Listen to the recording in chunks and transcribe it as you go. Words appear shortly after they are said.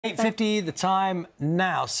8:50 the time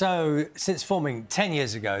now. So, since forming 10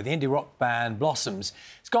 years ago, the indie rock band Blossoms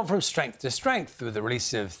has gone from strength to strength with the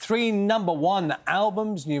release of 3 #1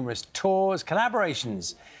 albums, numerous tours,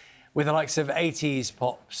 collaborations with the likes of 80s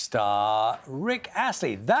pop star Rick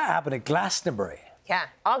Astley. That happened at Glastonbury. Yeah,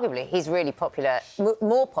 arguably he's really popular,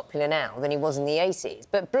 more popular now than he was in the 80s.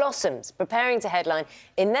 But Blossoms, preparing to headline,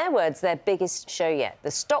 in their words, their biggest show yet. The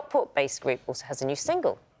Stockport-based group also has a new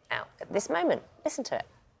single out at this moment. Listen to it.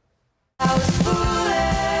 I was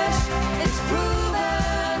foolish, it's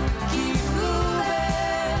proven, keep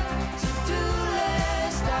moving, to-do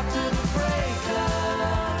list after the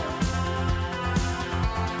breakup.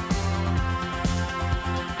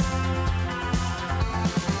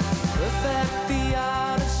 Perfect the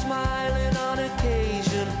art of smiling on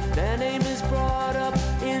occasion, their name is brought up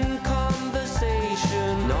in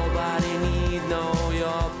conversation. Nobody need know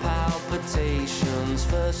your palpitations,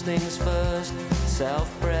 first things first.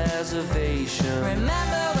 Self-preservation.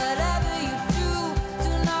 Remember, whatever you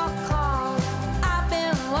do not call. I've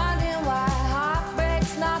been wondering why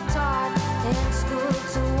heartbreak's not taught in school.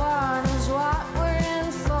 To warn is what we're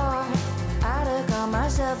in for. I'd have got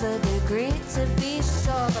myself a degree to be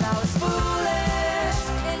sure, but I was foolish.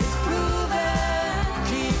 It's proven.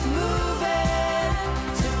 Keep moving.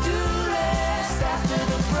 To-do list after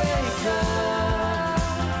the breakup.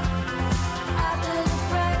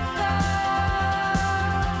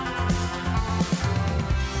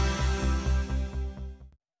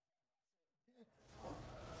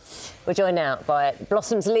 We're joined now by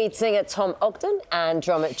Blossom's lead singer Tom Ogden and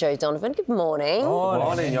drummer Joe Donovan. Good morning.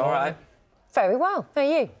 Morning, you all right? Very well. How are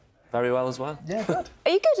you? Very well as well. Yeah, good.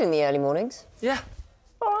 Are you good in the early mornings? Yeah.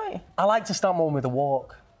 All right. I like to start more with a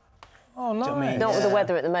walk. Oh, nice. Do you know what I mean? Not with the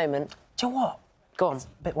weather at the moment. Do you know what? Go on. It's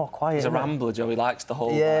a bit more quiet. He's a isn't it? rambler, Joe. He likes the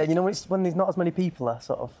whole... Yeah, you know, when there's not as many people there,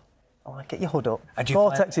 sort of... Oh, get your hood up.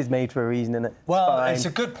 Vortex is made for a reason, isn't it? Well, it's a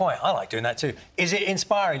good point. I like doing that too. Is it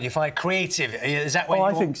inspiring? Do you find it creative? Is that what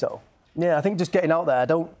I think so. Yeah, I think just getting out there. I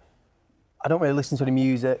don't really listen to any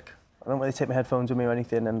music. I don't really take my headphones with me or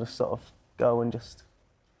anything, and just sort of go and just...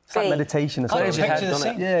 It's like meditation or something. Clears your head,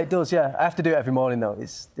 doesn't it? Yeah, it does, yeah. I have to do it every morning, though.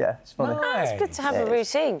 It's funny. Oh, it's good to have a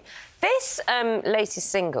routine. This latest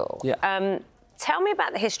single, tell me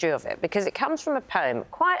about the history of it, because it comes from a poem,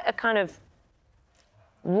 quite a kind of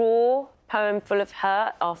raw poem full of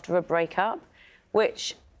hurt after a breakup,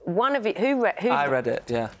 which one of you... Who I read it,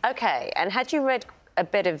 yeah. OK, and had you read a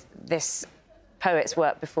bit of this poet's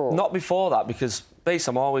work before? Not before that, because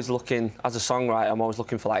basically I'm always looking, as a songwriter, I'm always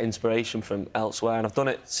looking for, like, inspiration from elsewhere, and I've done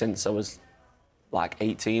it since I was, like,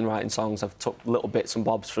 18, writing songs. I've took little bits and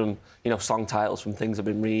bobs from, you know, song titles from things I've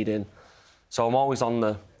been reading. So I'm always on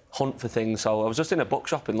the hunt for things. So I was just in a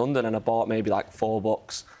bookshop in London and I bought maybe, like, 4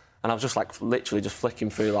 books, and I was just, like, literally just flicking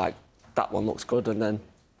through, like, that one looks good, and then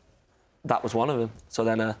that was one of them. So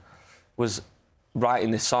then I was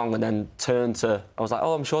writing this song and then turned to... I was like,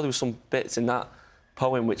 oh, I'm sure there was some bits in that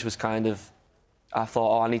poem which was kind of... I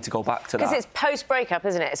thought, oh, I need to go back to that. Because it's post-breakup,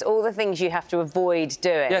 isn't it? It's all the things you have to avoid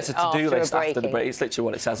doing. Yeah, it's a to-do list after the break. It's literally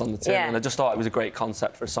what it says on the tin. Yeah. And I just thought it was a great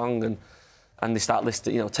concept for a song. And they start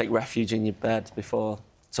listing, you know, take refuge in your bed before...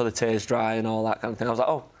 so the tears dry and all that kind of thing. I was like,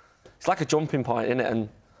 oh, it's like a jumping point, isn't it? And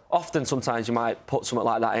often, sometimes you might put something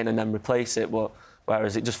like that in and then replace it, but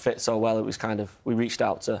whereas it just fits so well, it was kind of... We reached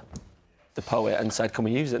out to the poet and said, can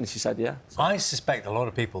we use it? And she said, yeah. So. I suspect a lot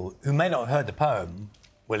of people who may not have heard the poem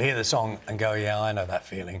will hear the song and go, yeah, I know that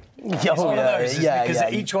feeling. Because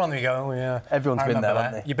each one of them go, oh, yeah. Everyone's been there,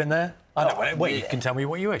 haven't they? You've been there? I don't know. You can tell me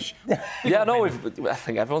what you wish. Yeah, no, I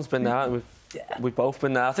think everyone's been there. We've both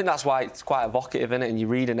been there. I think that's why it's quite evocative, innit? And you're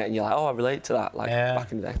reading it and you're like, oh, I relate to that, like,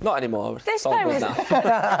 back in the day. Not anymore. This poem was...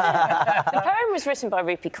 The poem was written by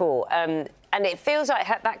Rupi Kaur, and it feels like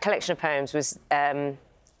that collection of poems was,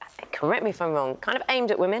 correct me if I'm wrong, kind of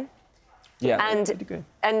aimed at women. Yeah.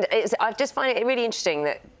 And I just find it really interesting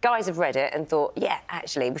that guys have read it and thought, yeah,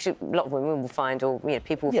 actually, a lot of women will find, or, you know,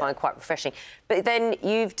 people will find quite refreshing. But then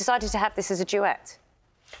you've decided to have this as a duet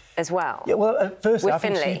as well. Yeah, well, at first, I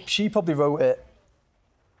Finley. think she probably wrote it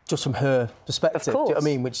just from her perspective. Of course. Do you know what I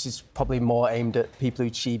mean? Which is probably more aimed at people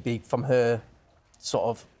who'd she'd be from her sort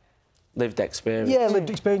of... lived experience. Yeah, lived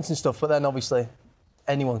experience and stuff, but then obviously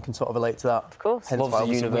anyone can sort of relate to that. Of course. Love's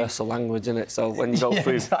a universal language, isn't it? So when you go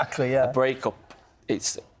through a breakup,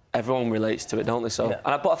 everyone relates to it, don't they? So,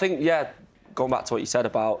 but I think, going back to what you said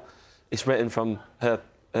about it's written from her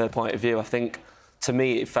point of view, I think, to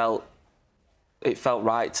me, it felt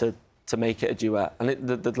right to make it a duet. And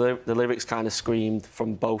the lyrics kind of screamed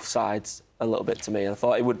from both sides a little bit to me. And I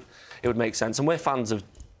thought it would make sense. And we're fans of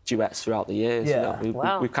duets throughout the years. Yeah. You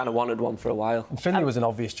know? We've kind of wanted one for a while. And Finley was an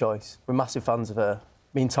obvious choice. We're massive fans of her.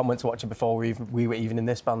 me and Tom went to watch it before we were even in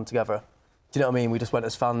this band together. Do you know what I mean? We just went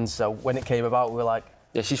as fans. So when it came about, we were like...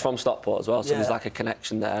 Yeah, she's from Stockport as well, so there's like a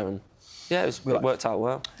connection there. And yeah, it worked out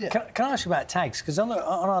well. Yeah. Can I ask you about tags? Because on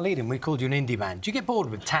our lead-in, we called you an indie band. Do you get bored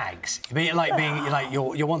with tags? Being like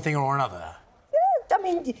you're one thing or another? Yeah, I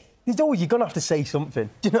mean, there's always... You're going to have to say something.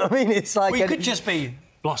 Do you know what I mean? It's like... We could just be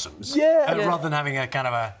Blossoms. Rather than having a kind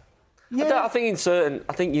of a... Yeah. I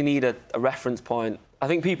think you need a reference point. I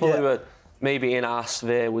think people who are maybe in our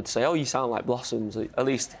sphere would say, oh, you sound like Blossoms. At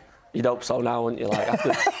least you'd hope so now, wouldn't you? Like,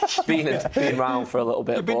 after being around for a little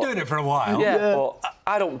bit. You've been doing it for a while. Yeah,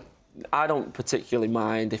 but I don't particularly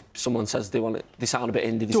mind if someone says they sound a bit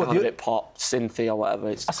indie, they sound a bit pop, synthy or whatever.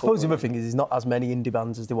 I suppose the other thing is there's not as many indie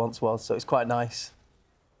bands as there once was, so it's quite nice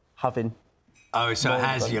having... Oh, so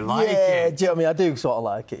as you like it. Yeah, do you know what I mean? I do sort of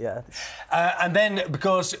like it, yeah. And then,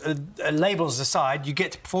 because labels aside, you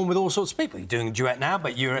get to perform with all sorts of people. You're doing a duet now,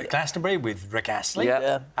 but you're at Glastonbury with Rick Astley.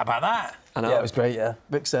 Yeah. How about that? I know. Yeah, it was great, yeah.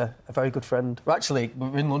 Rick's a very good friend.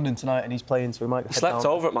 We're in London tonight and he's playing, so we might... He slept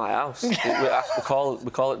over at my house. we call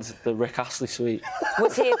it the Rick Astley suite.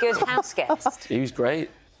 Was he a good house guest? He was great.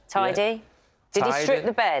 Tidy? Yeah. Did he strip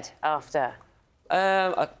the bed after?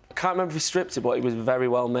 I can't remember if he stripped it, but it was very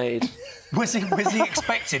well made. Was he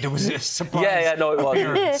expected, or was it a surprise? Yeah, no, it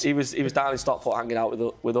appearance? was. He was down in Stockport hanging out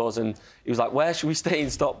with us, and he was like, "Where should we stay in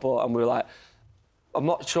Stockport?" And we were like, "I'm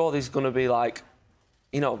not sure there's going to be like,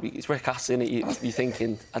 you know, it's Rick Astley, and you're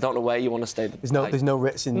thinking, I don't know where you want to stay." There's no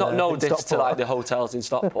Ritz in no in diss Stockport. to like the hotels in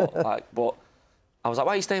Stockport, like, but I was like,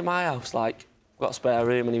 "Why are you staying at my house? Like, we've got a spare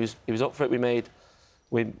room," and he was up for it. We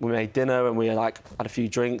made dinner, and we had a few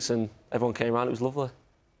drinks, and everyone came around. It was lovely.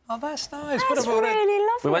 Oh, that's nice. That's really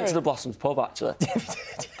lovely. We went to the Blossoms pub, actually.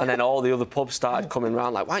 And then all the other pubs started coming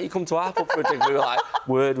round, like, why don't you come to our pub for a drink? We were like,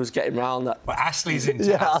 word was getting round that... Well, Astley's in town.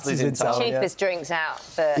 Yeah, Astley's in town. Cheapest drinks out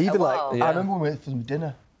for Even a while. I remember when we went for some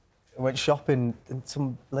dinner, I went shopping, and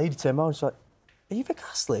some lady turned around and she's like, "Are you Rick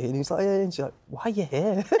Astley?" And he was like, "Yeah." And she's like, "Why are you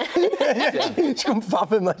here?" She couldn't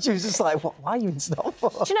fathom, like, she was just like, "Why are you in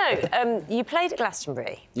Stockport?" Do you know, you played at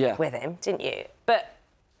Glastonbury with him, didn't you? But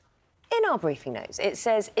in our briefing notes, it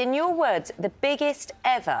says, in your words, the biggest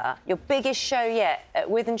ever, your biggest show yet at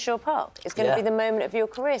Wythenshawe Park is going to be the moment of your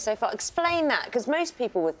career so far. Explain that, because most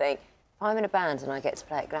people would think, I'm in a band and I get to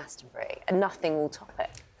play at Glastonbury and nothing will top it.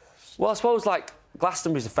 Well, I suppose, like,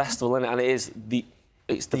 Glastonbury's a festival, isn't it? And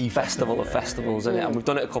it's the festival of festivals, isn't it? And we've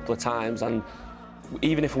done it a couple of times, and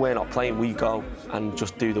even if we're not playing, we go and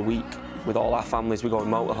just do the week with all our families. We go in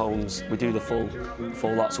motorhomes, we do the full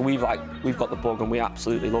lot. So we've got the bug and we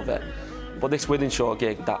absolutely love it. But this Wythenshawe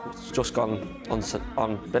gig that's just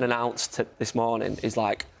been announced this morning is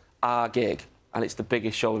like our gig, and it's the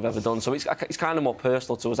biggest show we've ever done. So it's kind of more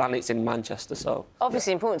personal to us, and it's in Manchester, so...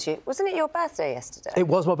 Obviously important to you. Wasn't it your birthday yesterday? It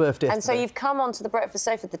was my birthday And yesterday. so you've come onto the breakfast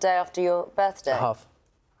sofa the day after your birthday? I have.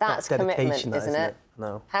 That's commitment, isn't it?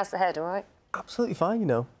 No. How's the head, all right? Absolutely fine, you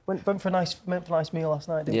know. Went for a nice meal last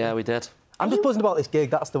night, didn't we? Yeah, we did. I'm just buzzing about this gig,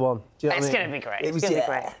 that's the one. Do you know what I mean? It's going to be great. It's going to be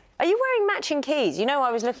great. Are you wearing matching keys? You know,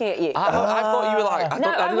 I was looking at you. I thought you were like... I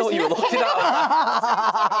didn't know what you were looking at.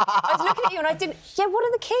 I was looking at you and I didn't... Yeah, what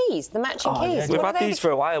are the keys? The matching keys? We've had these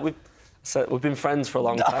for a while. We've been friends for a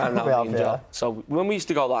long time now, me and Joe. So when we used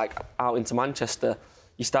to go, like, out into Manchester,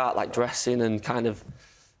 you start, like, dressing and kind of,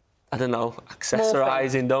 I don't know,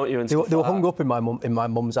 accessorising, don't you? And they were hung up in my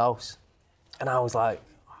mum's house. And I was like,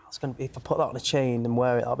 if I put that on a chain and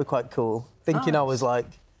wear it, that'd be quite cool. Thinking I was like...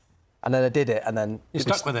 And then I did it, and then... You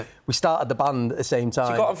stuck with it? We started the band at the same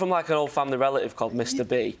time. She got them from, like, an old family relative called Mr.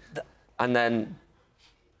 B. And then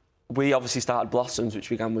we obviously started Blossoms, which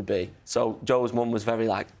began with B. So Joe's mum was very,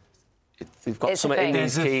 like, we've got something in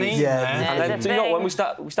these keys. Yeah. And then, you know, when we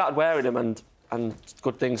started wearing them and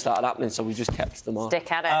good things started happening, so we just kept them on.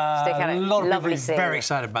 Stick at it. Stick at it. A lot of Lovely people are very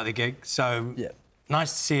excited about the gig, so... Yeah.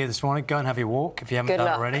 Nice to see you this morning. Go and have your walk if you haven't Good done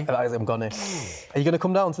luck. already. I'm gonna. Are you going to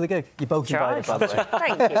come down to the gig? You're both invited, by the way.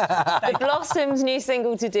 Thank you. The Blossoms' new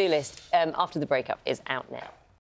single, To Do List, after the breakup, is out now.